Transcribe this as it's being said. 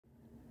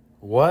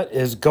What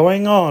is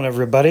going on,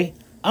 everybody?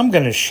 I'm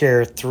going to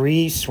share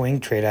 3 swing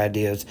trade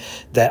ideas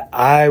that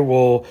I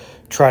will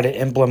try to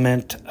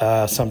implement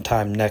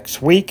sometime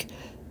next week.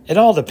 It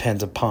all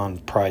depends upon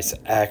price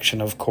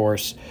action, of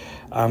course.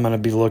 I'm going to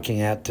be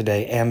looking at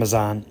today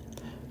Amazon,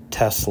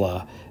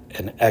 Tesla,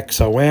 and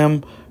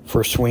XOM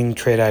for swing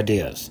trade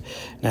ideas.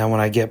 Now, when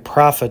I get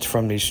profits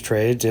from these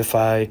trades, if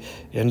I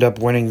end up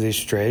winning these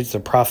trades, the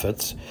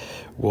profits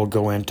will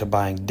go into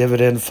buying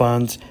dividend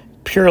funds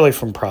purely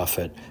from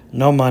profit,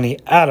 no money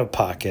out of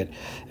pocket,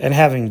 and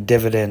having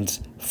dividends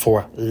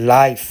for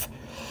life.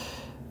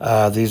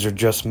 These are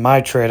just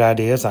my trade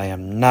ideas. I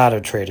am not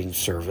a trading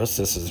service.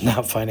 This is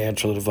not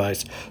financial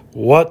advice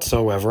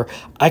whatsoever.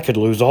 I could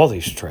lose all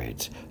these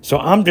trades. So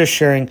I'm just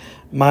sharing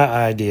my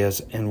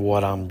ideas and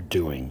what I'm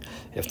doing.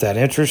 If that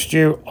interests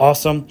you,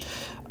 awesome.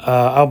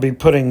 I'll be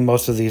putting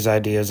most of these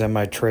ideas in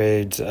my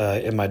trades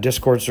in my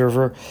Discord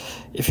server.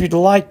 If you'd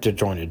like to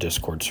join a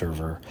Discord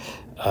server,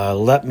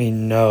 let me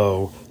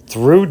know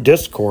through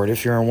Discord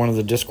if you're in one of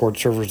the Discord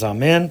servers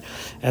I'm in,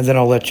 and then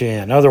I'll let you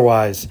in.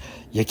 Otherwise,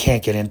 you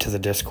can't get into the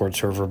Discord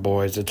server,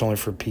 boys. It's only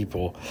for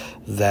people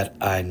that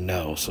I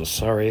know. So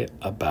sorry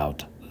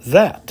about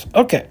that.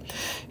 Okay,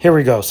 here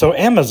we go. So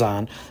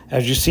Amazon,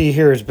 as you see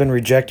here, has been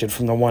rejected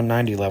from the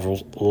 190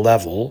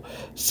 level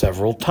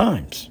several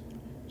times.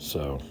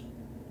 So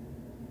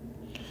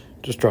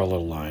just draw a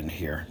little line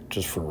here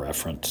just for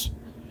reference.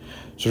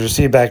 So you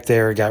see back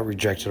there, it got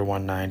rejected at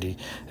 190.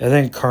 And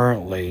then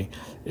currently,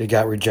 it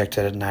got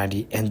rejected at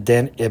 90. And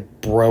then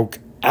it broke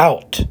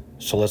out.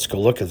 So let's go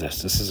look at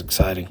this. This is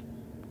exciting.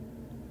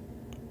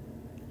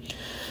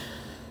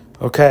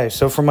 Okay,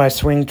 so for my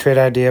swing trade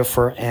idea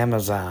for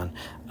Amazon,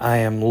 I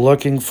am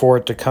looking for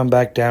it to come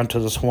back down to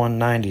this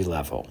 190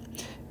 level.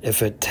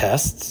 If it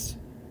tests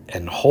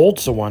and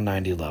holds the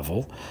 190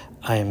 level,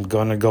 I am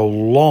going to go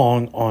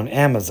long on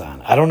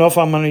Amazon. I don't know if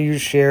I'm going to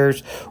use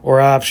shares or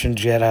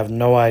options yet. I have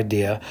no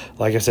idea.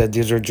 Like I said,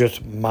 these are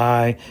just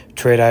my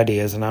trade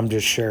ideas, and I'm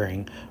just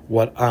sharing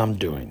what I'm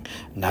doing.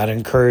 Not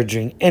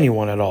encouraging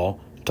anyone at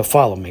all to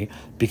follow me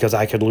because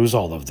I could lose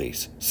all of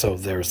these. So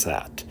there's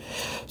that.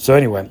 So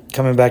anyway,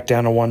 coming back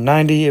down to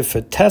 190, if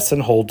it tests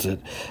and holds it,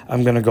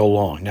 I'm going to go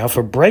long. Now, if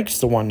it breaks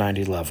the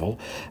 190 level,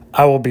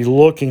 I will be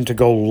looking to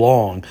go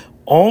long,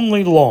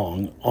 only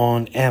long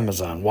on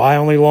Amazon. Why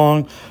only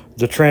long?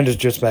 The trend is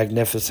just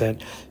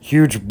magnificent.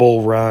 Huge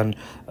bull run.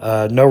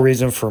 No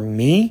reason for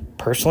me,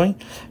 personally,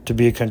 to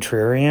be a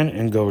contrarian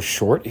and go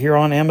short here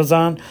on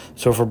Amazon.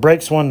 So if it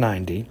breaks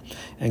 190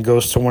 and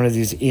goes to one of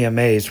these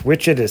EMAs,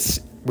 which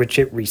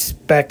it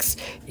respects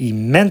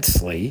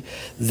immensely,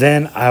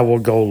 then I will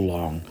go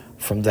long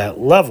from that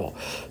level.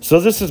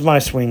 So this is my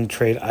swing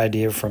trade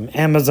idea from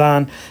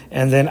Amazon,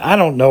 and then I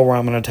don't know where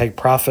I'm going to take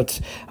profits.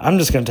 I'm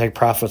just going to take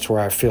profits where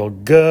I feel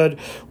good,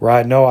 where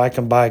I know I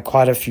can buy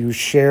quite a few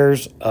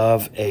shares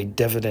of a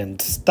dividend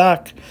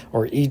stock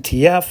or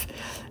ETF,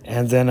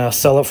 and then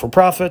sell it for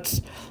profits,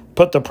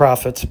 put the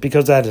profits,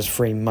 because that is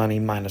free money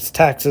minus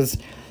taxes,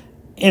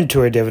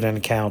 into a dividend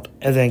account,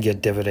 and then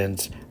get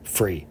dividends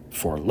free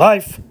for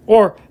life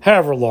or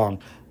however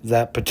long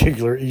that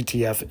particular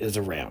ETF is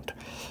around.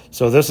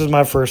 So this is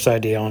my first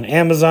idea on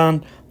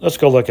Amazon. Let's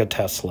go look at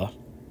Tesla.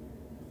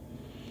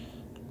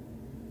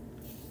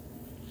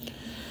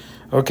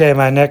 Okay,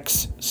 my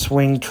next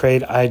swing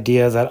trade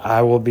idea that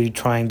I will be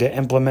trying to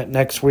implement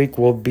next week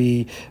will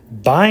be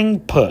buying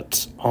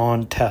puts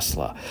on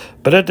Tesla.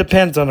 But it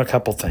depends on a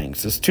couple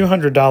things. This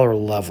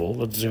 $200 level,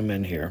 let's zoom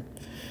in here.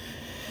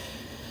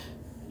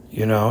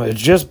 You know, it's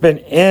just been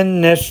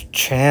in this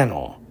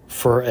channel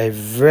for a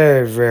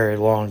very, very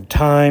long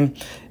time.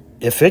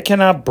 If it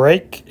cannot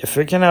break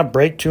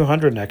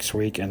 200 next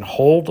week and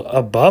hold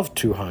above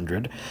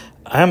 200,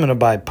 I'm going to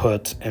buy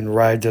puts and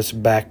ride this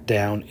back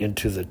down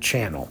into the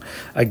channel.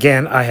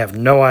 Again, I have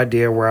no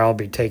idea where I'll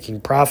be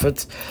taking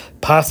profits,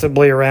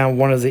 possibly around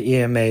one of the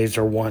EMAs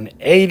or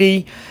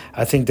 180.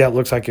 I think that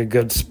looks like a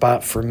good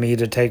spot for me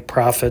to take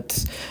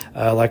profits.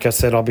 Like I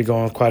said, I'll be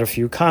going with quite a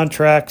few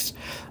contracts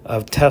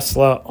of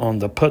Tesla on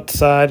the put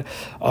side.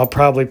 I'll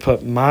probably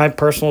put my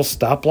personal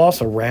stop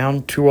loss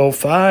around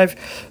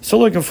 205. So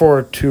looking for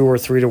a 2 or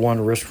 3 to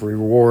 1 risk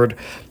reward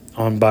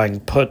on buying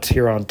puts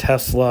here on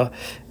Tesla.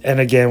 And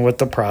again, with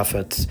the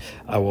profits,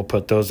 I will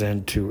put those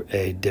into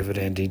a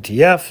dividend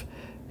ETF,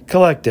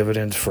 collect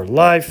dividends for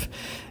life,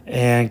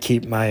 and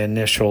keep my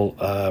initial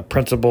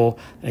principal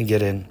and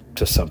get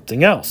into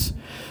something else.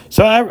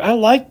 So I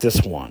like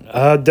this one.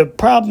 The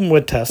problem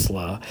with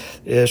Tesla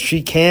is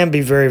she can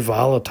be very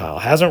volatile.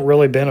 Hasn't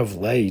really been of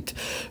late,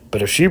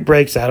 but if she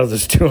breaks out of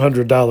this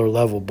 $200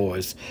 level,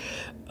 boys,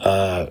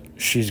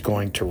 she's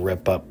going to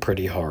rip up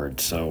pretty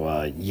hard.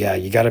 So, yeah,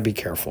 you got to be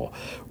careful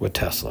with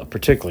Tesla,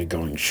 particularly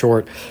going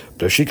short.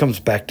 But if she comes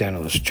back down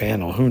to this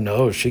channel, who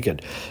knows? She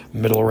could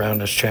middle around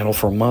this channel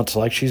for months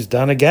like she's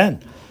done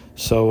again.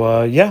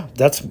 So, yeah,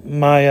 that's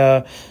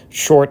my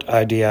short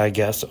idea, I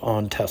guess,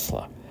 on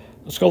Tesla.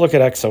 Let's go look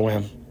at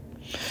XOM.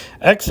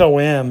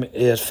 XOM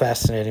is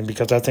fascinating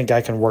because I think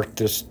I can work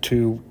this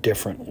 2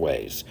 different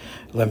ways.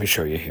 Let me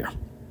show you here.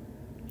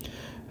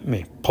 Let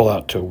me pull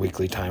out to a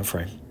weekly time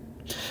frame.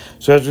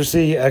 So as we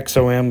see,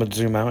 XOM, let's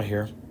zoom out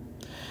here,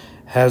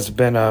 has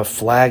been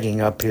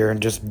flagging up here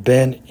and just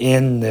been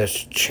in this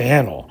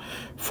channel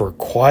for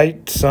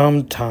quite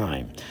some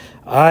time.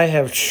 I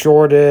have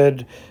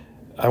shorted,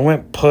 I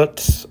went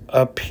puts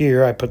up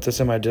here. I put this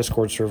in my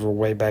Discord server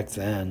way back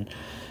then.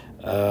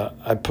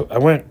 I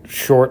went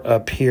short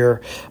up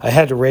here. I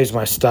had to raise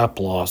my stop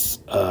loss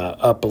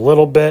up a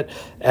little bit,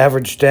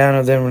 averaged down,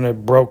 and then when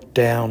it broke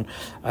down,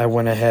 I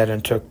went ahead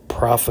and took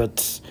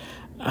profits.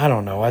 I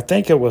don't know. I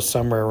think it was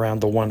somewhere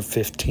around the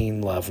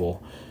 115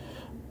 level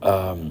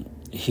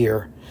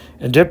here,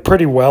 and did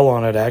pretty well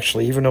on it,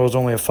 actually. Even though it was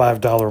only a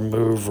 $5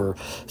 move or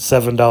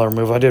 $7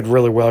 move, I did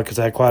really well because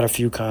I had quite a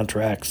few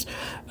contracts.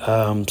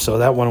 So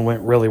that one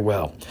went really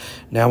well.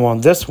 Now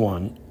on this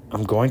one,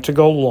 I'm going to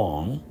go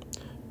long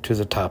to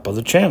the top of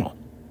the channel.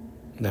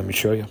 Let me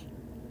show you.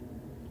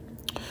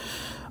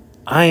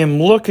 I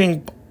am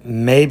looking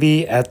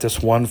maybe at this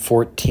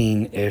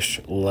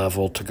 114-ish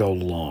level to go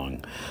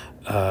long.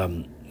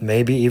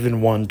 Maybe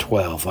even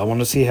 112. I want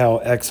to see how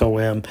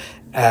XOM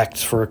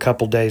acts for a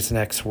couple days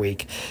next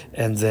week,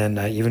 and then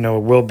even though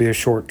it will be a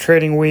short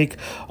trading week,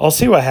 I'll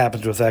see what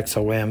happens with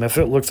XOM. If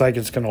it looks like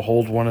it's going to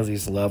hold one of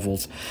these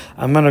levels,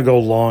 I'm going to go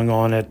long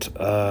on it.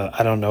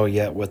 I don't know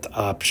yet with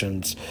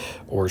options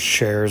or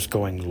shares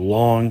going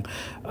long.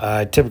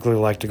 I typically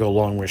like to go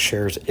long with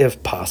shares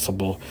if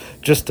possible,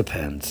 just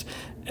depends.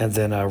 And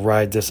then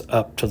ride this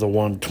up to the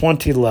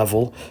 120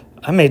 level.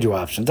 I may do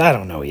options, I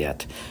don't know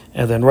yet.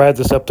 And then ride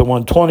this up to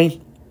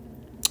 120,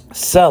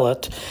 sell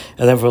it,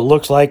 and then if it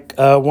looks like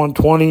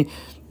 120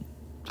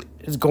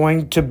 is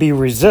going to be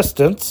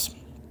resistance,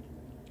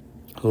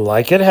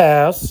 like it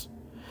has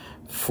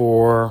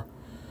for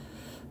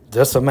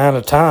this amount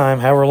of time,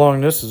 however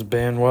long this has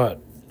been,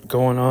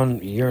 going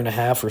on a year and a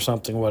half or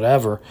something,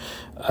 whatever.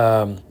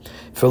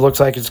 If it looks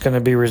like it's going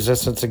to be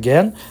resistance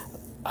again,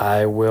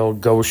 I will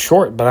go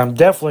short, but I'm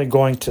definitely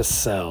going to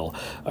sell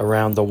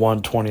around the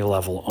 120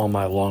 level on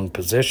my long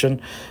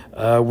position.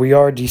 We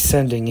are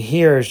descending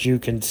here, as you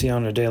can see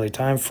on a daily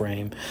time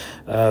frame,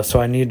 so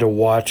I need to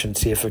watch and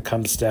see if it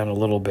comes down a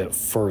little bit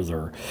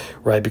further,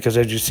 right? Because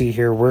as you see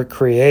here, we're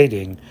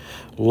creating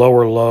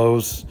lower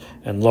lows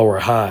and lower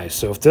highs.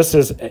 So if this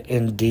is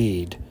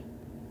indeed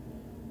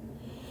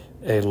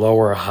a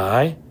lower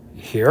high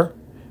here,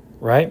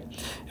 right,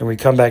 and we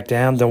come back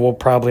down, then we'll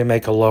probably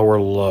make a lower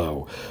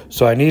low.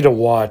 So I need to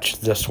watch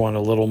this one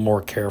a little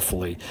more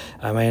carefully.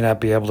 I may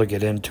not be able to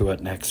get into it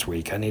next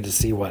week. I need to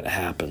see what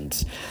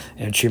happens.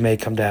 And she may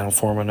come down and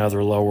form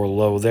another lower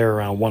low there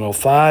around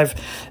 105,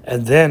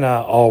 and then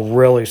I'll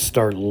really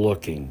start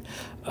looking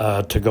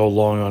to go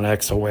long on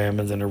XOM,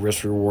 and then the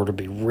risk reward will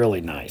be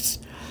really nice.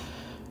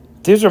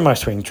 These are my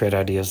swing trade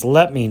ideas.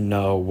 Let me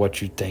know what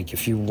you think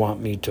if you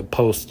want me to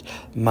post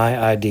my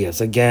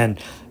ideas. Again,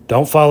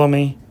 don't follow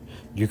me.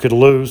 You could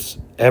lose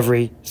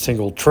every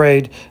single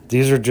trade.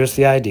 These are just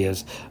the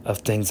ideas of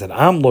things that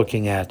I'm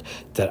looking at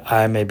that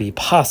I may be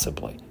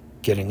possibly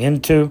getting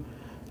into.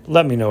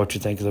 Let me know what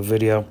you think of the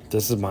video.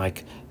 This is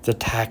Mike, the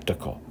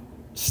Tactical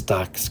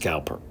Stock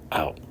Scalper,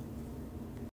 out.